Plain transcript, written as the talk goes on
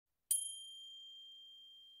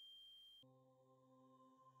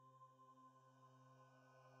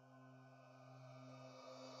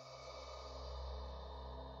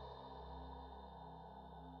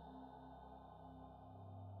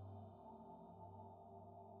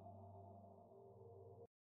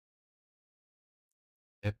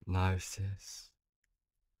Hypnosis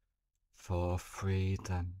for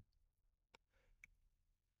freedom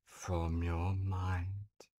from your mind.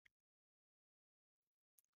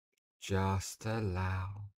 Just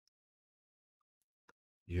allow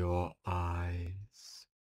your eyes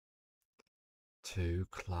to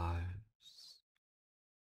close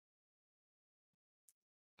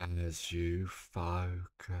as you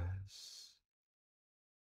focus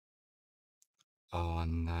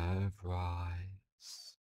on the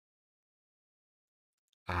rise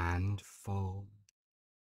and fall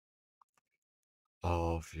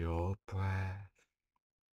of your breath.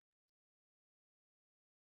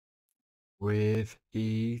 With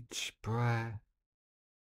each breath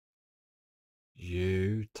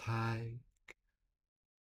you take,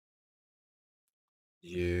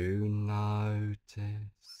 you notice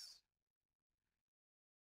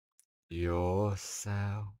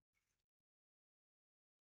yourself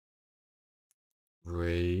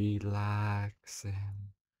relaxing.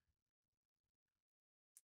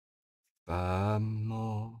 The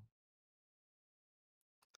more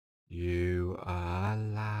you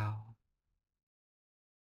allow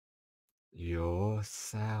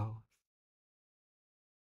yourself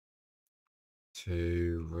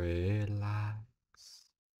to relax,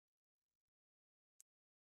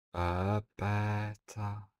 the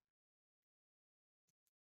better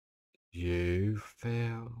you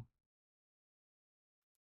feel,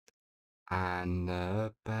 and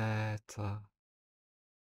the better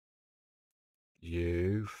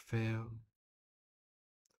you feel,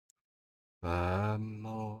 the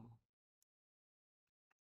more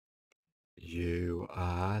you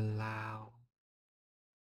allow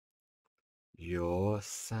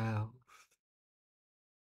yourself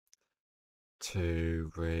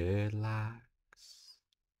to relax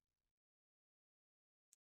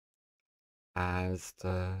as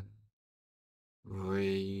the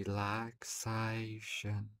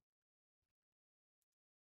relaxation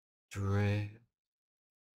drifts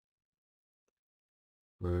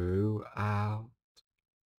throughout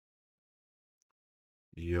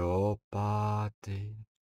your body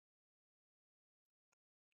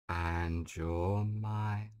and your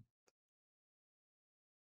mind.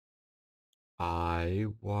 I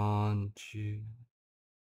want you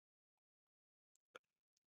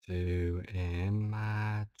to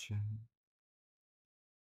imagine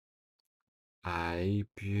a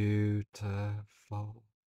beautiful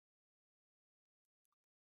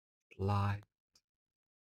flight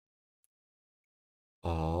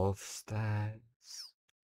of stairs,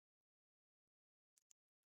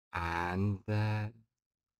 and there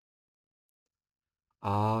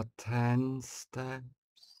are 10 steps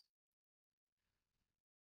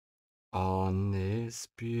on this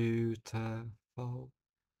beautiful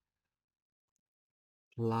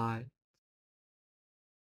flight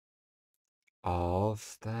of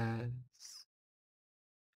stairs,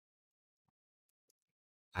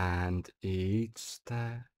 and each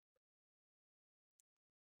step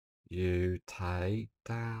you take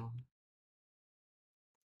down,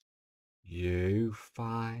 you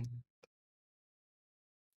find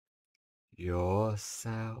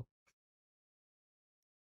yourself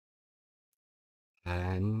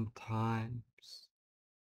 10 times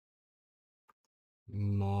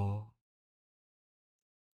more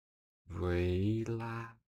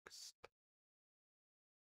relaxed,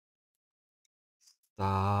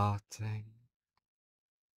 starting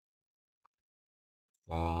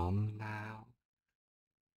from now.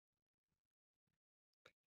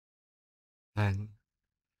 Then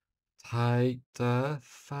take the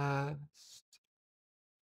first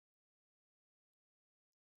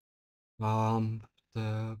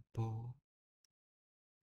comfortable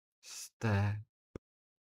step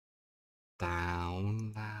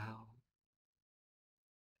down now,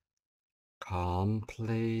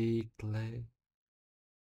 completely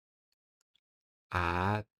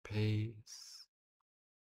at peace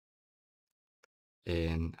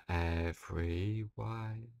in every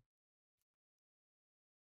way.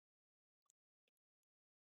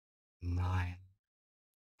 9.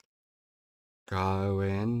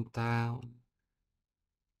 Going down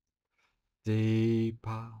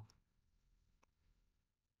deeper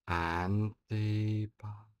and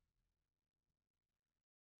deeper,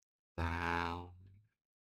 down,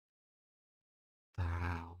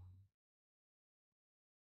 down,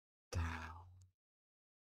 down.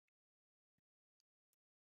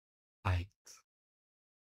 8.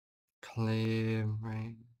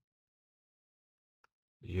 Clearing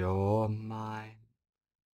your mind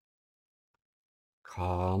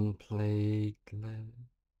completely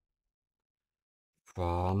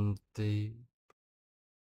from deep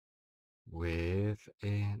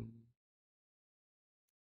within,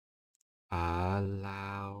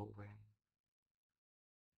 allowing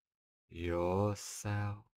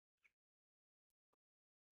yourself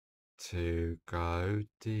to go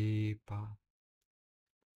deeper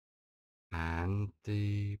and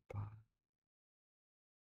deeper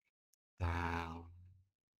down,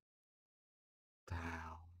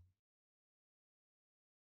 down,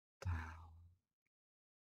 down.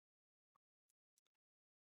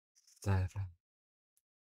 7.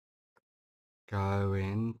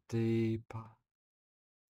 Going deeper,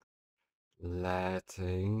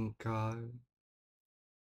 letting go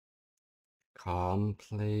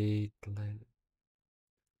completely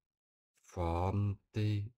from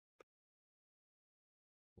deep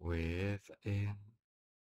within,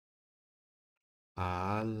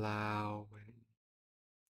 allowing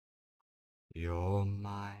your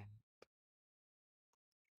mind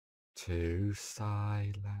to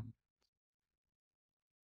silence.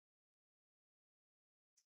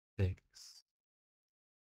 6.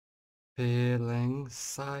 Feeling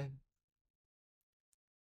safe,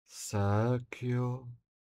 secure,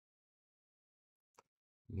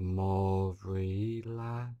 more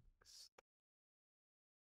relaxed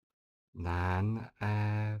than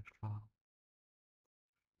ever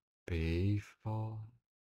before.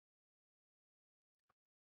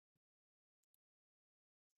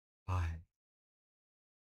 5.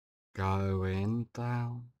 Going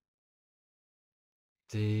down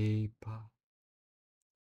deeper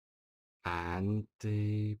and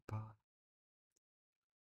deeper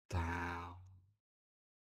down,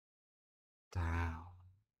 down,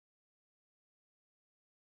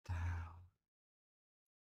 down.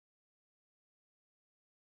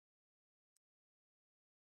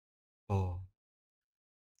 4.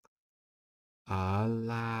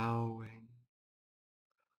 Allowing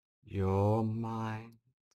your mind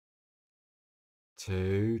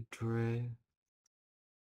to drift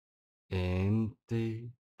in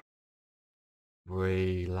deep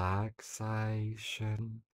relaxation,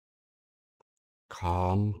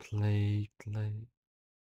 completely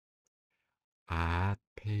at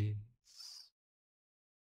peace.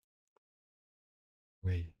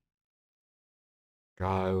 We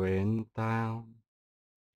going down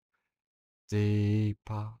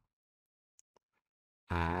deeper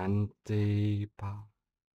and deeper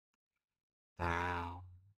down,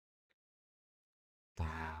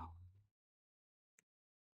 down,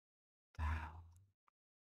 down.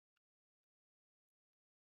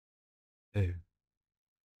 2.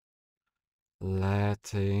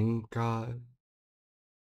 Letting go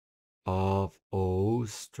of all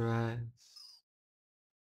stress,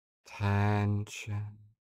 tension,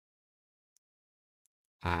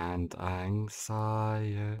 and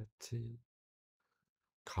anxiety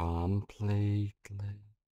completely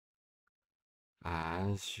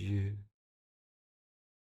as you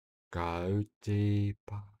go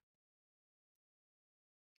deeper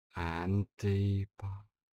and deeper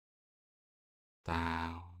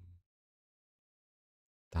down,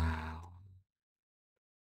 down,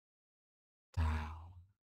 down.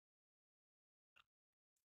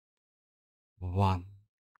 1.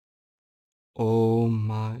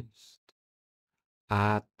 Almost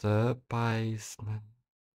at the basement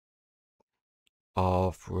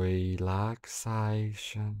of relaxation,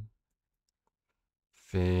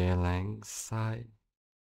 feeling safe,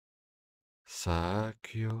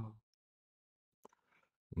 secure,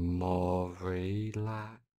 more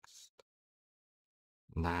relaxed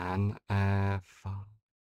than ever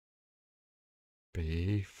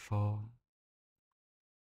before,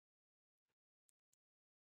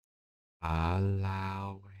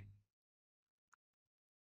 allowing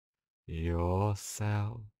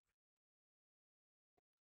yourself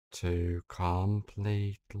to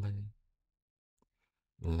completely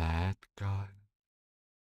let go.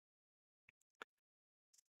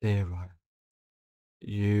 0.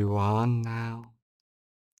 You are now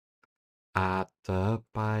at the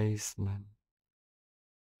basement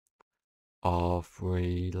of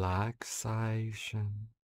relaxation,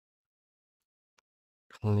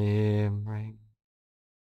 clearing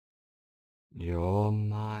your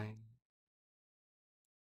mind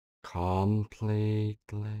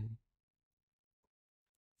completely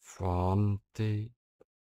from deep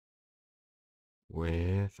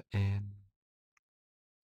within.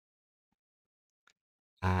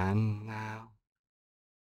 And now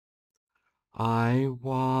I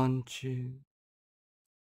want you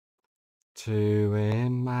to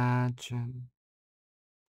imagine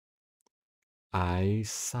a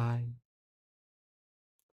safe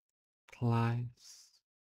place.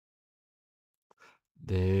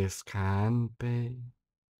 This can be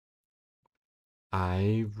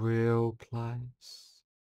a real place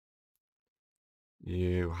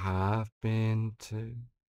you have been to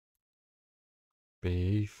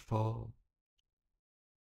before,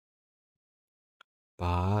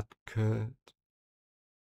 but could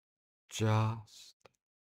just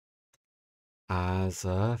as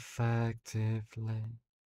effectively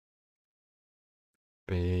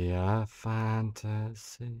be a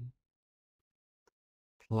fantasy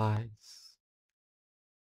place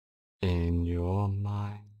in your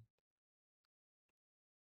mind,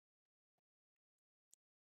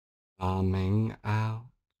 coming out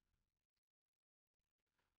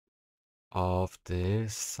of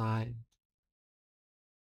this safe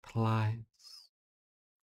place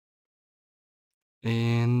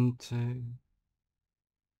into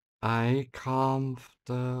a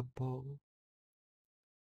comfortable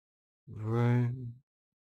room,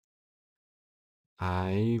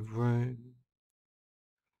 a room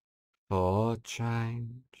for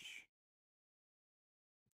change,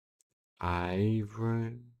 a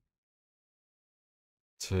room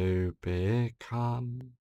to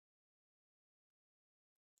become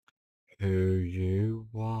who you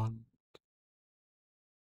want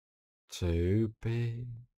to be,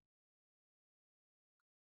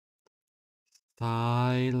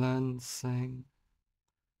 silencing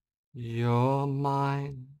your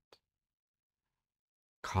mind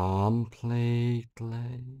completely,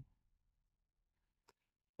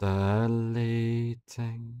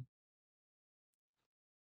 deleting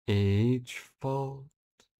each thought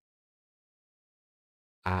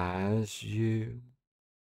as you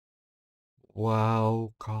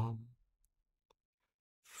welcome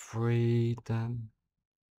freedom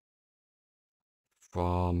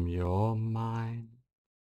from your mind,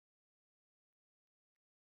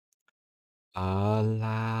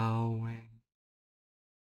 allowing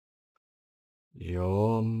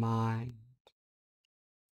your mind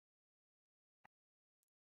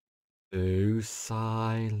to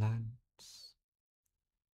silence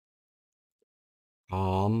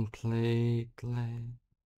completely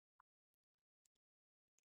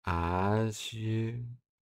as you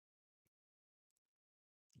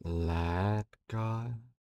let go,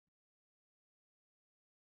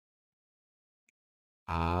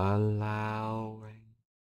 allowing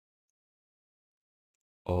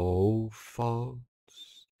all thoughts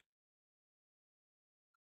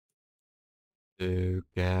to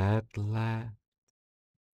get left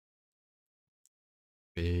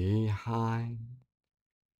behind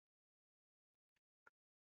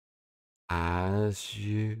as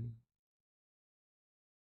you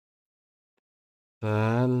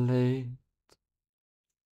delete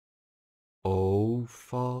all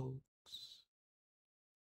thoughts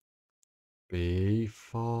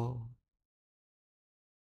before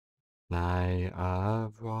they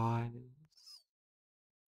arise,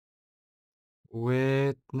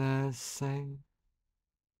 witnessing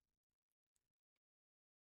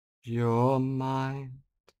your mind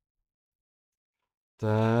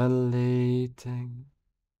deleting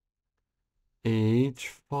each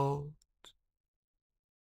thought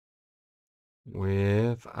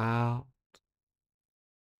without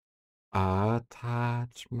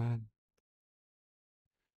attachment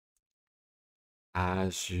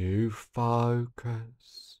as you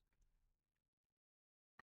focus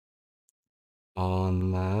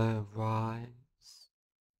on the rise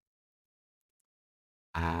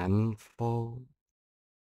and fall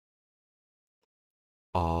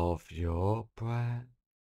of your breath,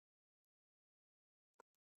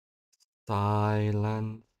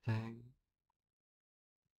 silencing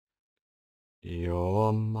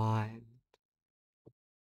your mind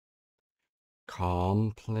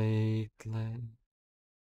completely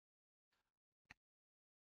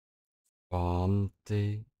from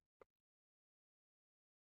deep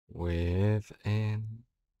within,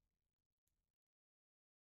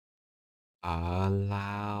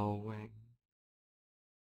 allowing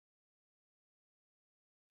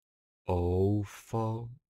all thoughts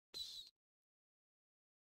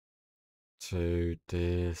to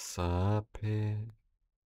disappear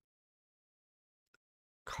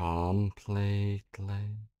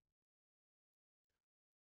completely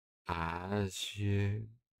as you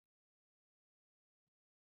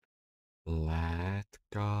let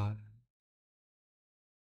go,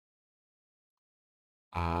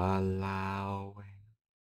 allowing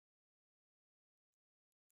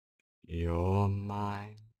your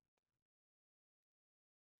mind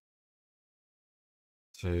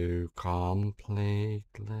to completely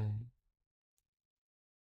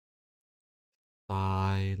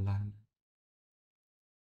silence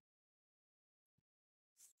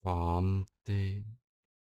from deep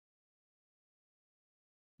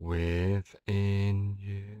within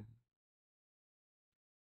you,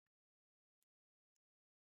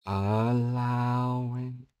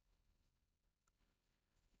 allowing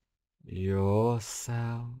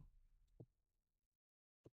yourself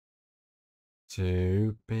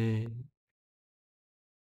to be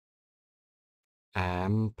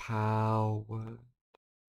empowered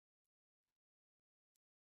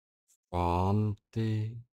from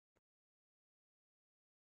deep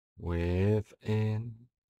within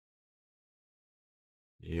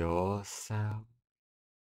yourself,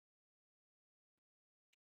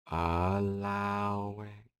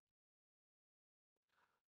 allowing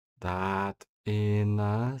that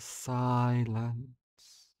inner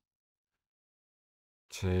silence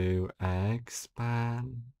to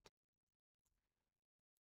expand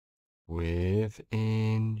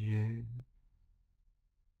within you,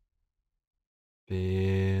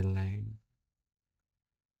 feeling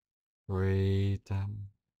freedom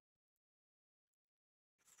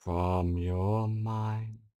from your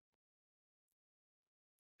mind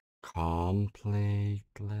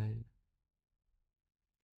completely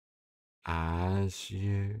as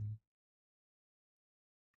you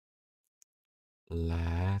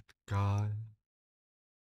let go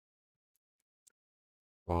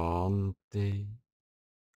from deep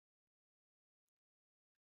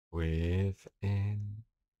within,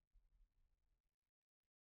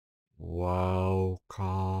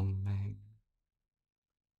 welcoming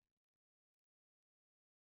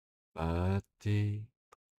the deep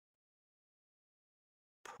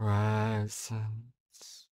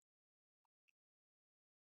presence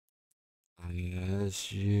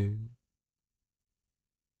as you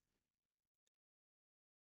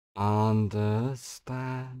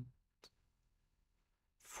understand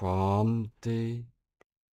from deep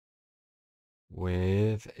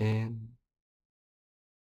within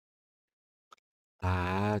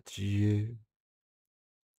that you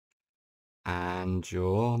and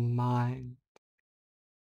your mind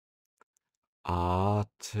are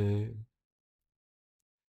two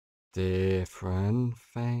different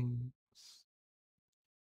things,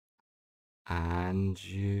 and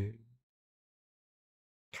you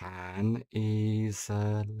can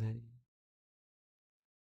easily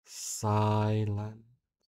silence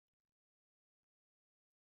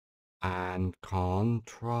and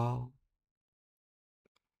control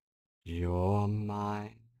your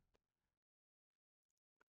mind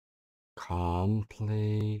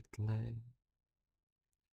completely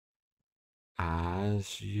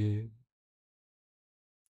as you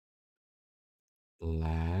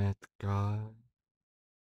let go,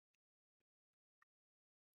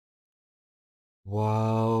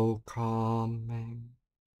 welcoming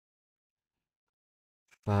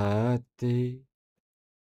the deep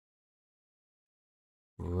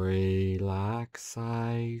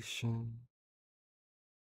relaxation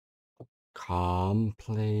completely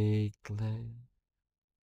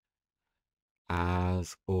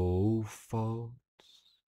as all thoughts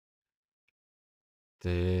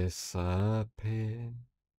disappear,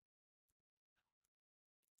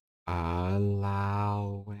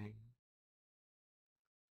 allowing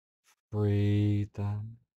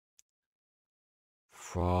freedom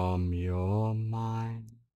from your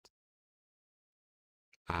mind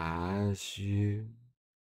as you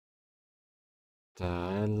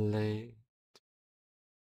delete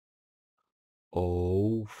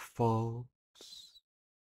all thoughts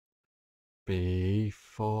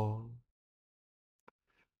before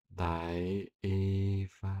they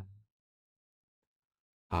even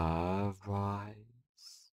arise,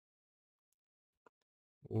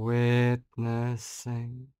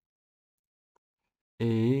 witnessing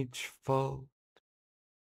each thought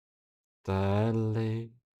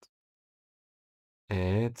delete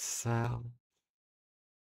itself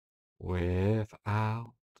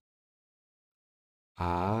without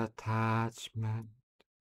attachment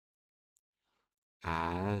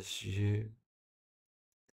as you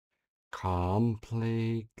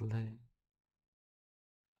completely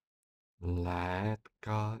let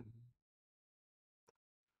go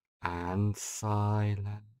and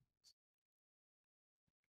silence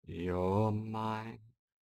your mind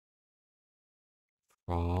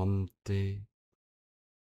from deep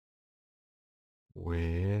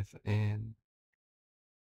within,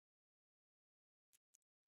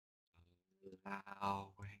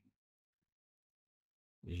 allowing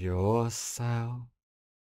yourself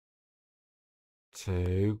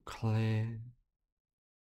to clear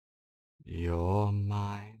your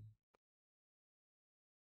mind,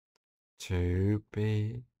 to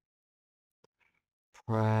be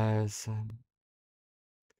present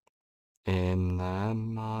in the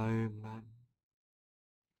moment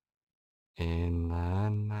in the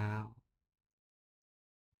now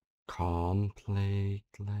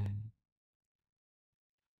completely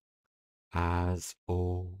as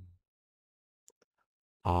all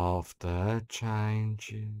of the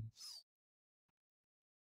changes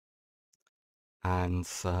and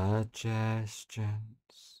suggestions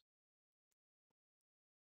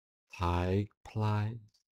take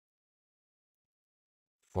place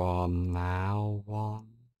from now on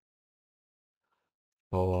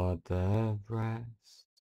for the rest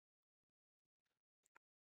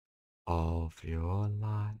of your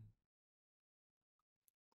life.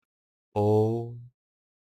 All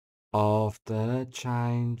of the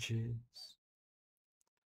changes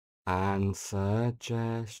and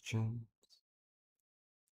suggestions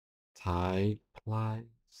take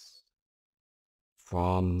place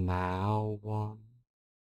from now on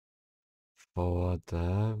for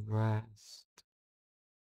the rest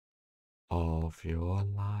of your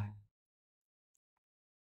life.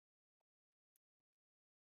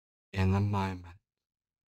 In a moment,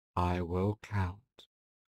 I will count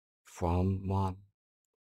from 1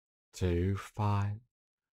 to 5,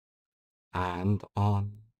 and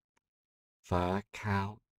on the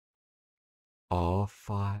count of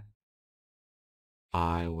 5,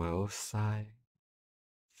 I will say,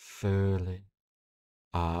 fully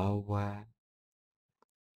aware,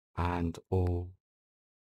 and all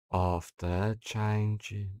of the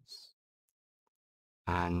changes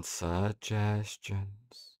and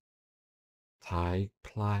suggestions take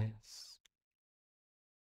place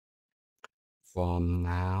from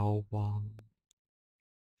now on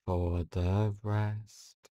for the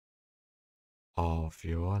rest of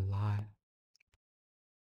your life.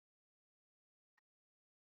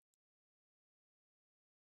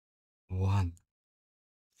 1.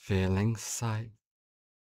 Feeling safe,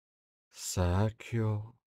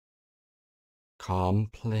 secure,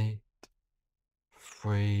 complete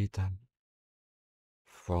freedom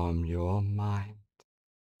from your mind.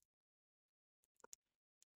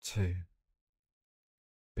 2.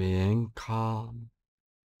 Being calm,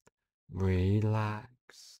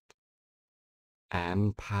 relaxed,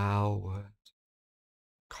 empowered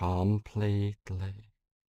completely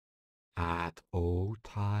at all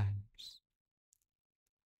times.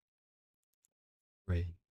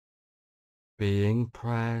 3. Being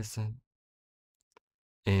present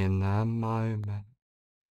in the moment,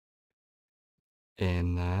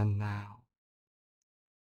 in the now,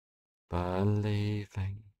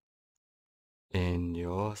 believing in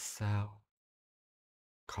yourself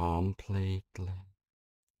completely.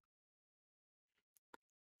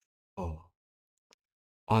 4.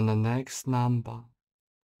 On the next number,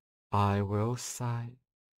 I will say,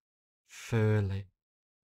 fully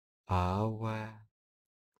aware,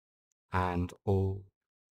 and all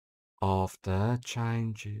of the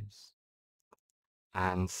changes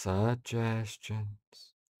and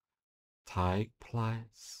suggestions take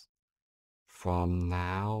place from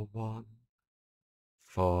now on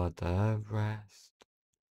for the rest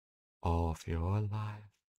of your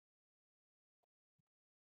life.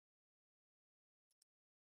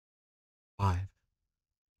 5.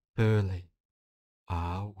 Fully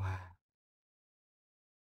aware.